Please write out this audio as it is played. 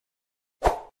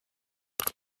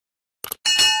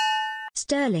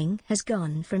Sterling has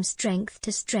gone from strength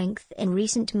to strength in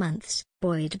recent months,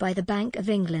 buoyed by the Bank of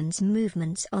England's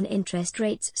movements on interest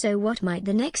rates. So what might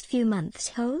the next few months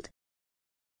hold?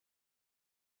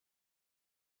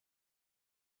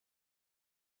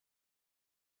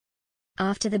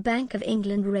 After the Bank of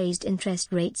England raised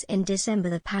interest rates in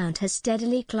December, the pound has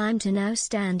steadily climbed to now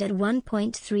stand at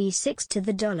 1.36 to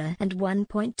the dollar and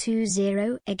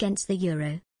 1.20 against the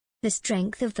euro. The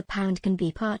strength of the pound can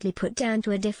be partly put down to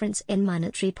a difference in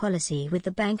monetary policy, with the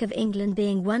Bank of England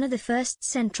being one of the first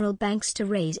central banks to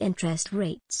raise interest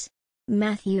rates.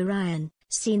 Matthew Ryan,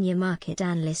 senior market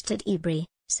analyst at eBri,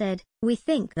 said, "We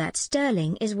think that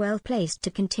sterling is well placed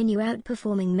to continue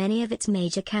outperforming many of its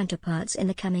major counterparts in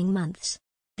the coming months.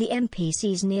 The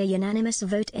MPC's near-unanimous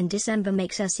vote in December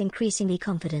makes us increasingly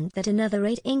confident that another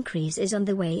rate increase is on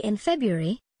the way in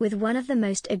February, with one of the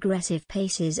most aggressive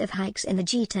paces of hikes in the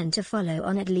G10 to follow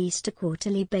on at least a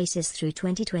quarterly basis through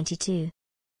 2022.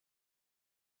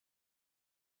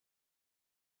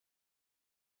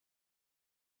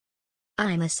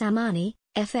 Ima Samani,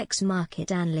 FX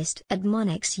market analyst at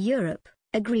Monex Europe,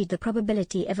 agreed the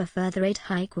probability of a further rate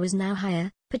hike was now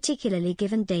higher, particularly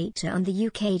given data on the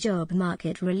UK job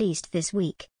market released this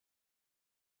week.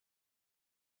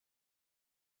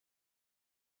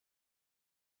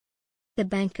 The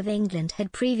Bank of England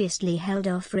had previously held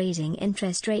off raising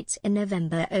interest rates in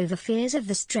November over fears of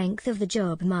the strength of the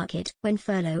job market when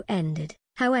furlough ended.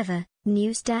 However,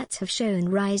 new stats have shown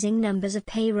rising numbers of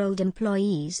payrolled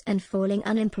employees and falling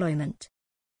unemployment.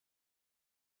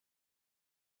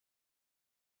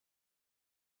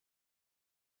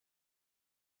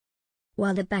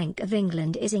 While the Bank of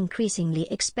England is increasingly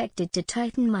expected to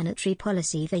tighten monetary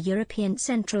policy, the European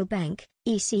Central Bank,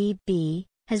 ECB,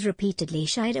 has repeatedly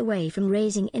shied away from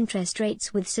raising interest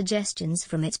rates, with suggestions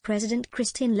from its president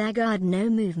Christine Lagarde no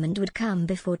movement would come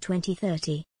before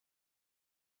 2030.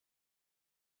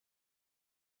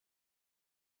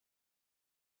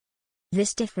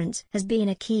 This difference has been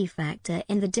a key factor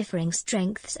in the differing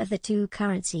strengths of the two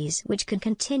currencies, which can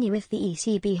continue if the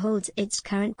ECB holds its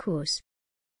current course.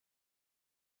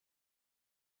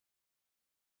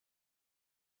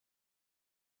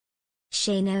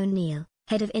 Shane O'Neill,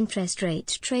 head of interest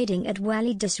rate trading at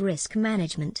Walidus Risk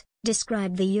Management,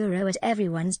 described the euro as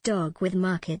everyone's dog, with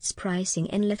markets pricing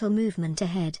in little movement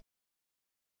ahead.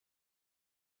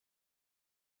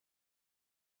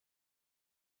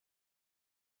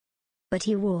 But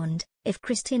he warned, if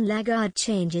Christine Lagarde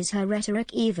changes her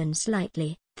rhetoric even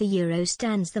slightly, the euro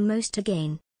stands the most to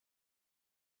gain.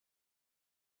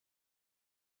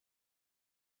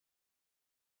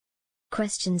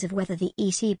 Questions of whether the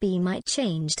ECB might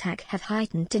change tack have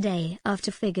heightened today after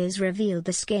figures revealed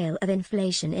the scale of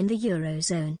inflation in the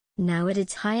Eurozone, now at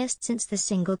its highest since the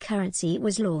single currency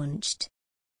was launched.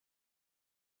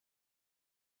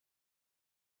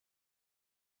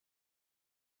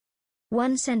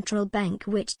 One central bank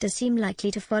which does seem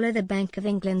likely to follow the Bank of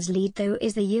England's lead, though,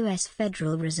 is the US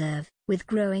Federal Reserve, with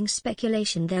growing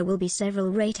speculation there will be several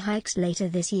rate hikes later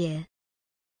this year.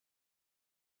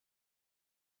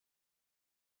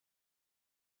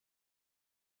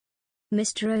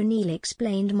 Mr. O'Neill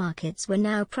explained markets were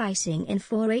now pricing in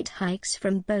 4 rate hikes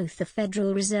from both the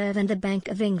Federal Reserve and the Bank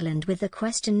of England, with the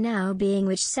question now being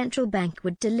which central bank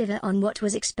would deliver on what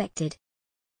was expected.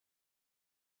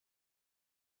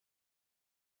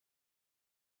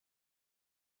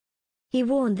 He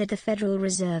warned that the Federal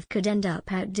Reserve could end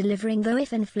up out-delivering, though,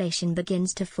 if inflation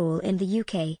begins to fall in the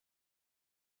UK.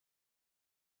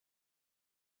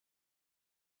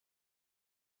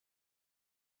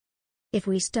 If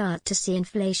we start to see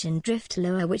inflation drift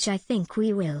lower, which I think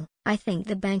we will, I think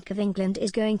the Bank of England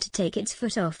is going to take its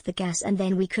foot off the gas, and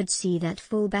then we could see that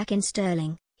fall back in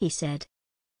sterling, he said.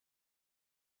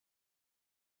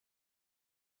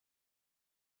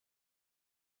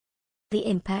 The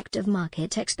impact of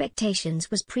market expectations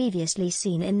was previously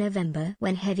seen in November,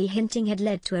 when heavy hinting had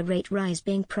led to a rate rise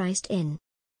being priced in.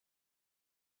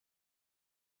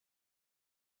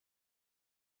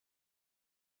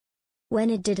 When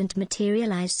it didn't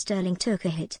materialize, sterling took a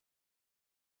hit.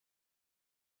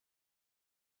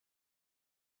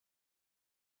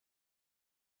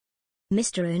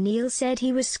 Mr. O'Neill said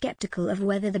he was skeptical of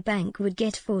whether the bank would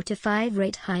get 4 to 5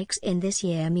 rate hikes in this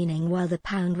year, meaning while the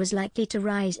pound was likely to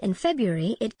rise in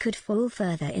February, it could fall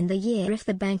further in the year if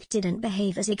the bank didn't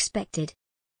behave as expected.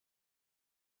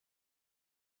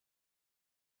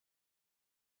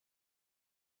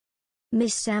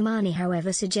 Ms. Samani,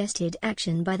 however, suggested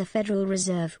action by the Federal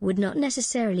Reserve would not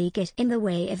necessarily get in the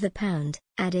way of the pound,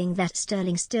 adding that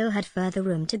sterling still had further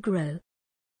room to grow.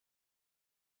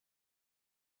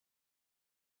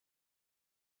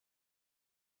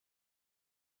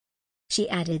 She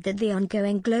added that the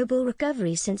ongoing global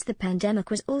recovery since the pandemic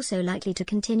was also likely to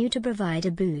continue to provide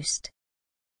a boost.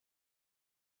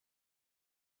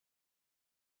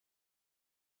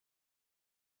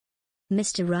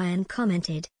 Mr. Ryan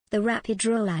commented, "The rapid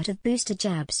rollout of booster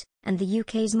jabs, and the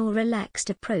UK's more relaxed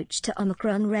approach to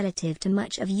Omicron relative to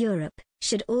much of Europe,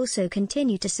 should also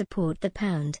continue to support the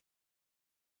pound."